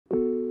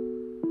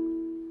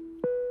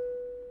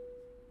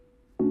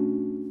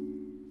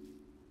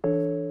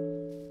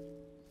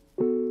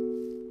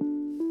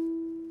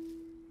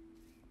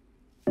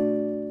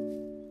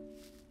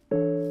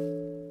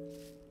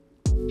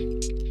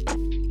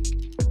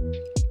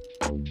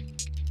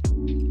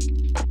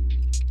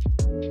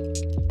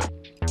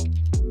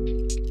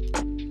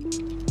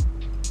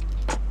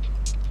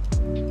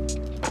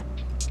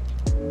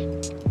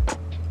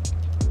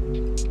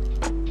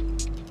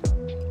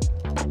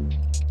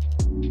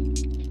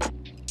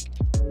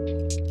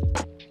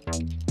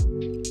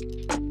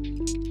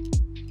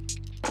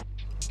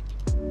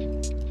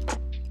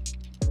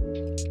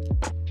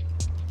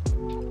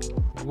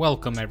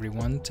Welcome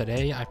everyone.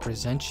 Today I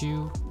present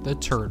you the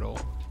Turtle,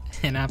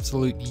 an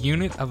absolute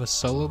unit of a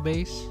solo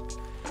base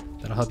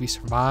that'll help you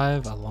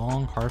survive a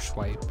long, harsh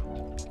wipe.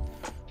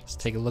 Let's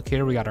take a look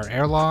here. We got our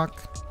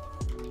airlock,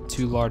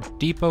 2 large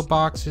depot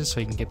boxes so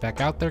you can get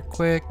back out there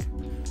quick,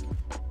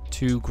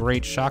 2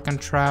 great shotgun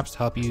traps to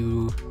help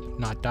you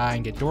not die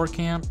and get door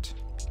camped.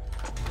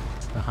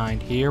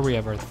 Behind here we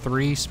have our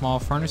 3 small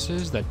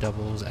furnaces that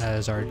doubles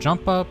as our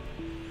jump up.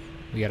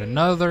 We got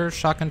another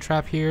shotgun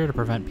trap here to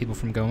prevent people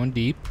from going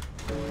deep.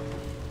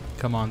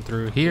 Come on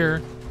through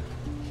here.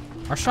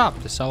 Our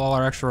shop to sell all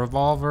our extra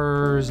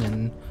revolvers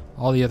and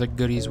all the other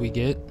goodies we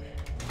get.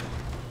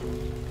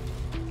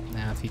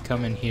 Now if you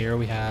come in here,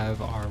 we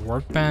have our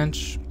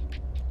workbench,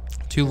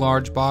 2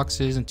 large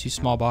boxes and 2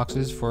 small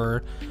boxes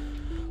for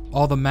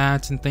all the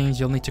mats and things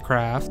you'll need to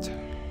craft.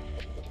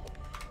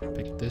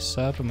 Pick this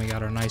up and we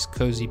got our nice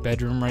cozy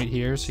bedroom right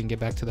here so you can get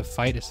back to the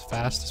fight as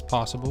fast as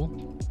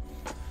possible.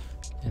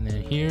 And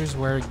then here's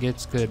where it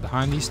gets good.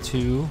 Behind these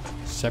 2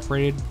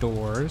 separated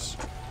doors,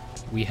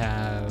 we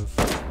have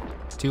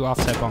 2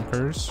 offset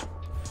bunkers.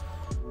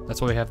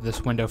 That's why we have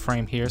this window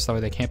frame here, so that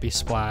way they can't be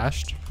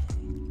splashed.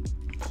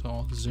 So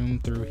I'll zoom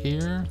through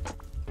here.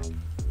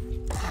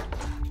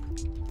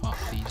 Pop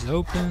these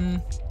open.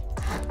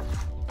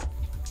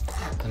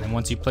 And then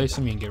once you place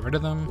them, you can get rid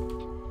of them.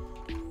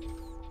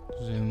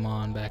 Zoom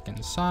on back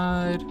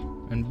inside,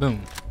 and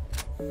boom.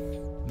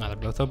 Now they're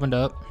both opened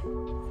up.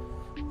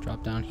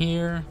 Drop down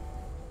here,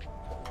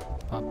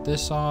 pop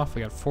this off.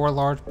 We got 4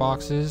 large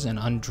boxes, an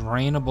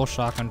undrainable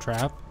shotgun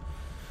trap.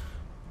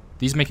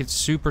 These make it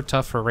super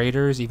tough for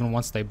raiders, even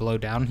once they blow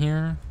down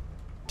here,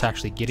 to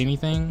actually get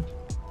anything.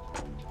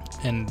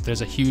 And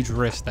there's a huge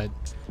risk that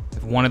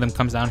if one of them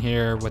comes down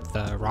here with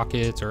the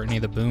rockets or any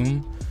of the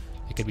boom,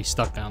 it could be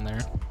stuck down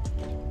there.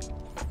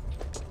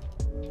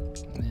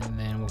 And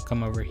then we'll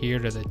come over here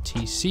to the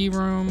TC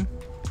room.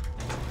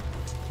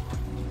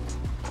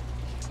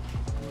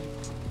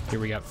 Here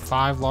we got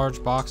 5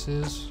 large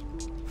boxes,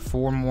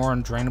 4 more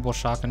undrainable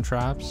shotgun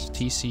traps,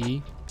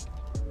 TC.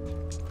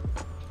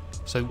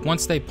 So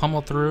once they pummel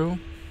through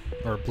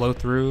or blow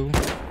through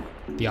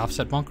the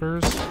offset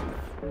bunkers,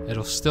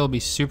 it'll still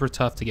be super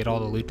tough to get all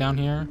the loot down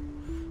here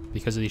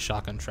because of these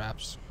shotgun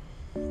traps.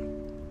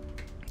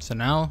 So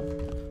now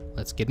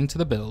let's get into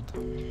the build.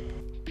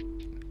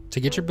 To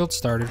get your build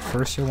started,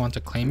 first you'll want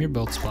to claim your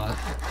build spot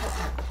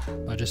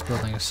by just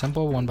building a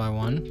simple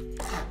 1x1.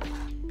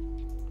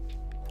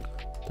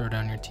 Throw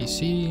down your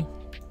TC,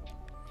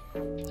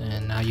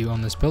 and now you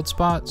own this build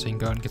spot, so you can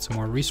go out and get some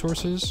more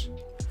resources.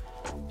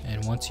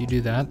 And once you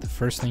do that, the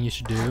first thing you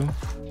should do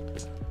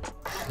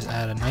is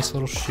add a nice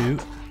little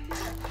chute.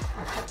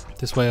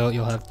 This way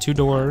you'll have 2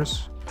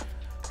 doors.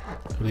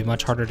 It'll be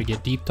much harder to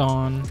get deeped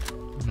on.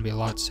 It'll be a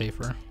lot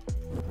safer.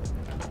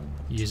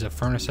 Use a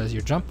furnace as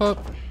your jump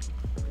up.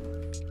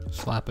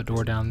 Slap a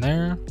door down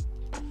there.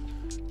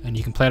 And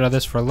you can play out of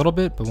this for a little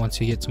bit, but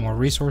once you get some more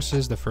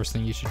resources, the first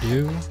thing you should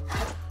do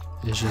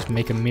is just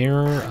make a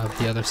mirror of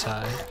the other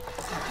side.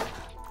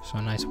 So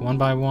a nice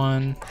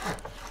 1x1.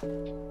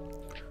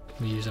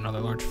 We use another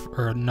large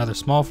or another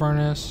small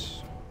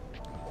furnace.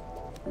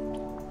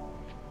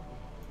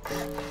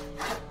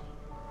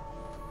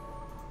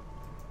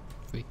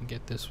 If we can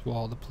get this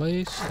wall to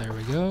place, there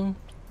we go.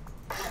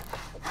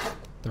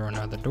 Throw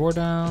another door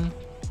down.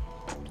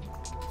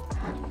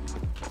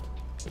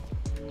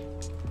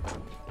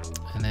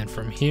 And then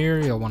from here,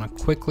 you'll want to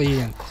quickly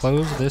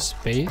enclose this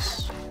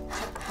space.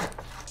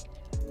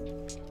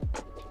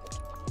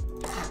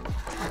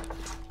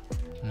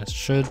 It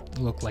should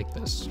look like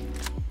this.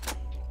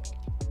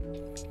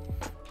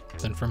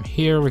 Then from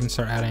here we can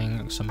start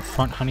adding some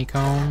front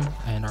honeycomb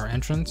and our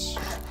entrance.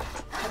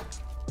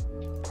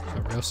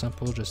 So real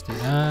simple, just do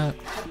that.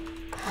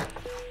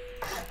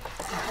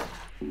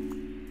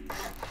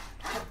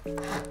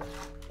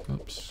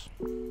 Oops.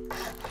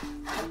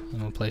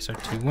 And we'll place our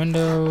 2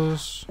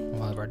 windows.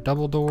 We'll have our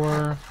double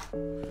door.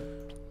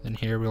 Then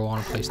here we'll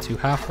want to place 2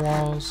 half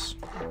walls,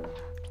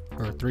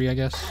 or 3 I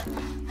guess.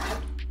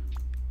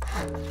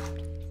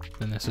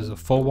 Then this is a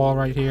full wall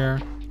right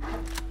here.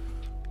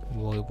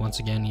 We'll once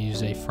again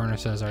use a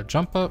furnace as our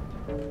jump up.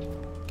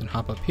 We can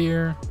hop up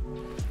here.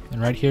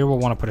 And right here we'll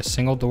want to put a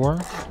single door.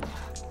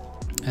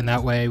 And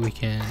that way we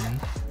can,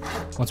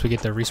 once we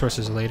get the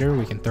resources later,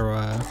 we can throw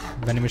a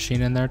vending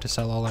machine in there to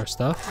sell all our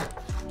stuff.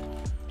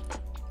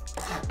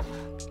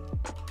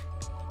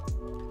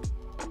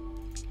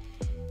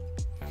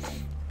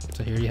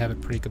 So here you have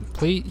it pretty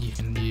complete. You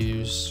can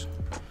use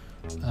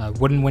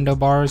wooden window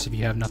bars if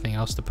you have nothing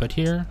else to put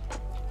here.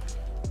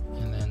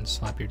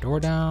 Slap your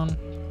door down.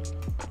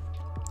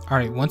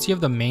 Alright, once you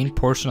have the main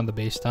portion of the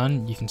base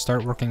done, you can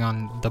start working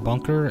on the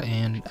bunker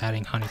and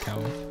adding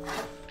honeycomb.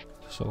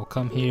 So we'll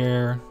come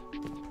here,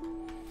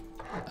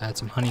 add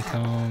some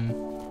honeycomb.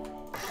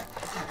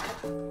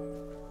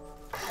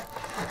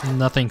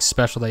 Nothing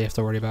special that you have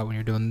to worry about when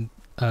you're doing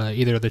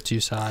either of the 2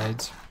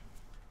 sides.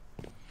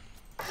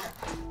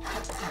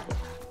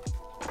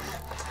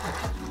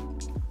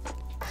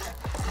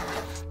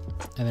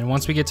 And then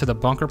once we get to the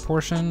bunker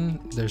portion,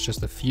 there's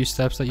just a few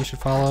steps that you should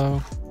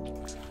follow.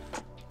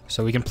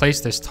 So we can place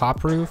this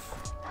top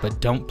roof, but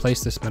don't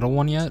place this middle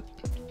one yet.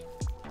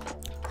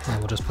 And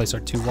we'll just place our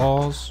 2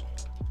 walls,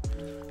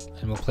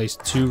 and we'll place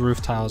 2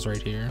 roof tiles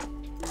right here.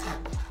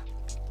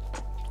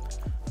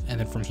 And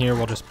then from here,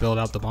 we'll just build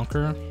out the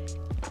bunker.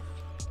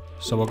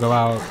 So we'll go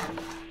out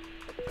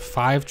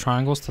 5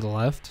 triangles to the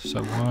left.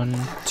 So 1,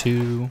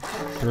 2,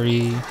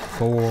 3,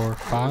 4,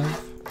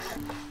 5.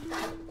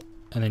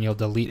 And then you'll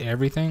delete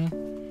everything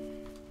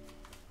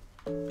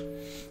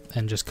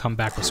and just come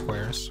back with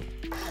squares.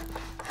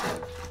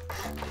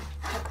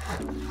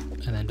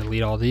 And then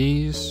delete all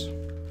these.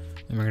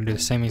 And we're gonna do the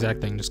same exact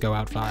thing, just go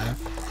out 5.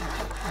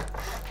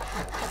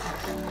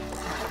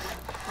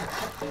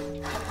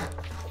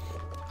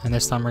 And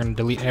this time we're gonna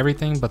delete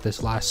everything but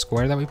this last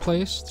square that we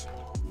placed.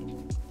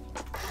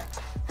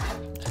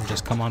 And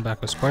just come on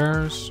back with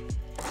squares.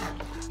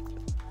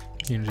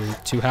 You're gonna do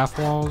 2 half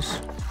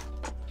walls,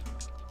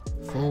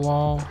 full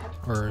wall,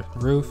 or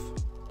roof.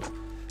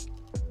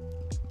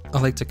 I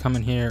like to come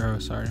in here, oh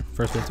sorry,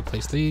 first we have to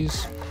place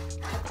these.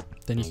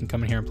 Then you can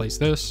come in here and place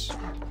this.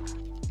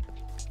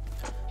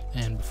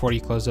 And before you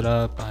close it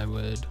up, I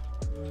would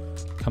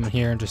come in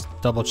here and just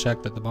double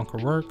check that the bunker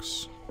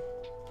works.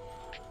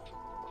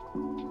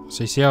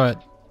 So you see how it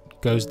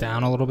goes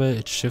down a little bit?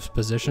 It shifts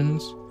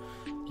positions.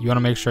 You want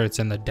to make sure it's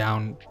in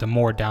the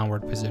more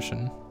downward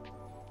position.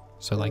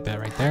 So like that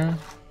right there.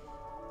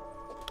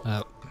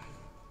 Oh,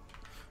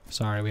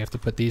 sorry, we have to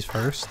put these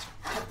first.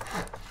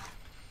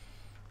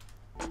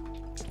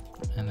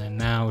 And then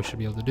now we should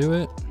be able to do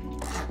it.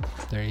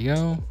 There you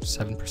go,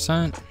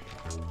 7%.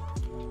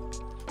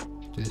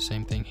 Do the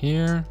same thing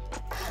here.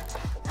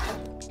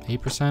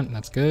 8%,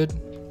 that's good.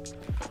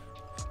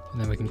 And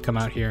then we can come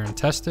out here and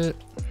test it.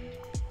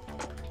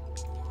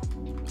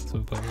 So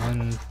we'll put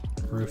 1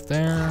 roof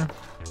there,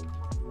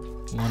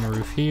 1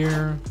 roof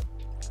here,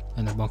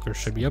 and the bunker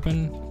should be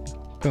open.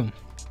 Boom.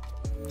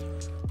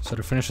 So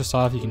to finish this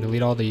off, you can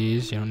delete all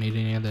these. You don't need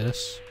any of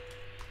this.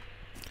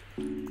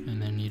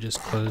 And then you just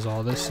close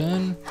all this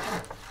in.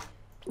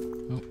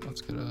 Oh,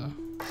 let's get a...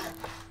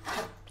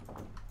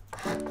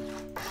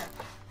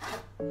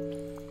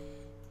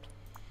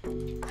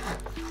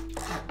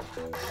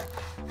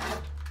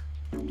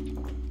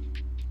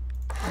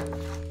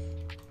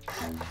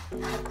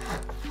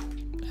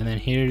 And then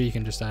here you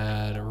can just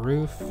add a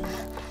roof,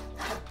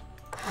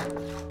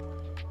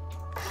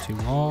 2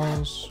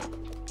 walls,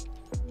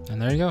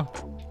 and there you go.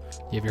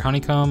 You have your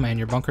honeycomb and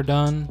your bunker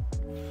done.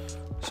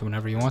 So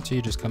whenever you want to,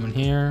 you just come in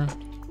here,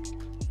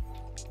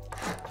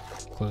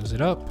 close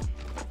it up,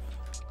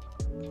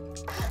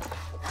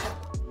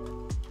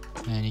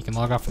 and you can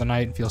log off for the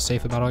night and feel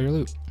safe about all your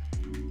loot.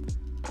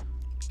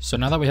 So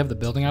now that we have the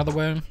building out of the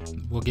way,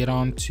 we'll get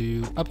on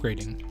to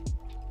upgrading.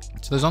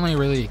 So there's only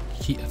really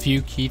a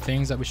few key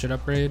things that we should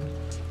upgrade.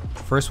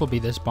 First will be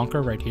this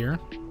bunker right here.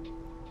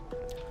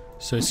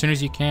 So as soon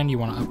as you can, you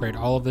want to upgrade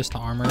all of this to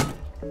armored,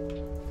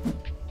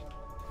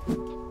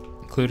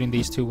 including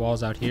these 2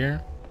 walls out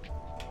here.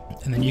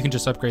 And then you can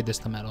just upgrade this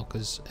to metal,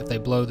 because if they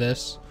blow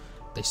this,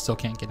 they still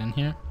can't get in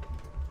here.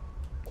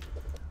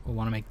 We'll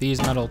want to make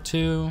these metal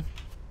too.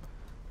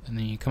 And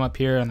then you come up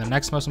here, and the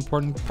next most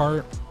important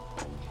part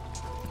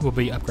will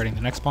be upgrading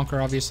the next bunker,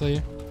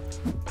 obviously.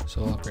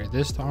 So we'll upgrade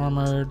this to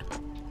armored.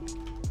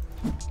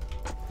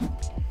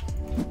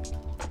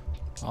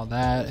 All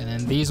that, and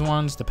then these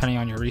ones, depending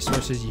on your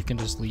resources, you can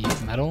just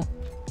leave metal.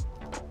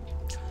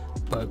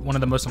 But one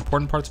of the most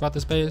important parts about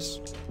this base,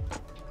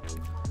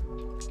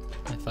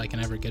 if I can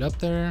ever get up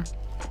there,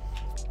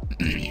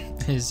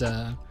 is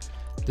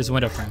this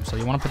window frame. So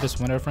you want to put this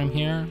window frame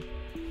here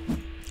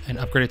and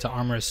upgrade it to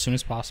armor as soon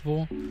as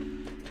possible,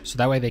 so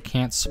that way they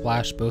can't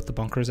splash both the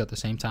bunkers at the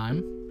same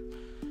time.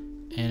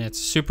 And it's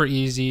super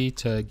easy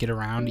to get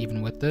around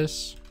even with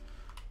this.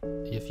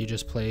 If you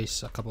just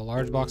place a couple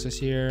large boxes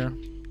here,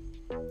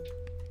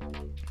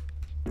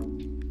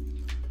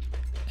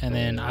 and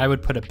then I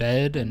would put a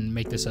bed and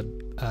make this a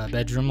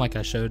bedroom like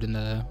I showed in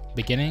the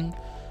beginning.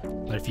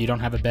 But if you don't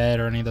have a bed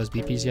or any of those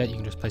BPs yet, you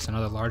can just place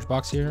another large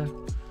box here,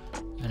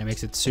 and it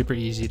makes it super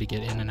easy to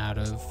get in and out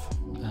of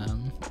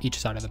each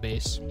side of the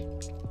base.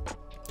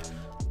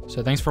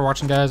 So thanks for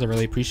watching, guys. I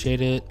really appreciate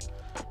it.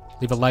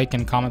 Leave a like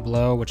and comment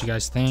below what you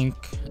guys think.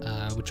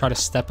 We try to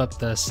step up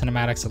the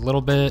cinematics a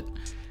little bit.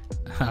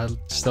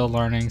 Still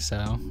learning,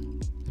 so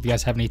if you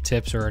guys have any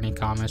tips or any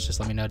comments, just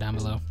let me know down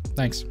below.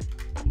 Thanks.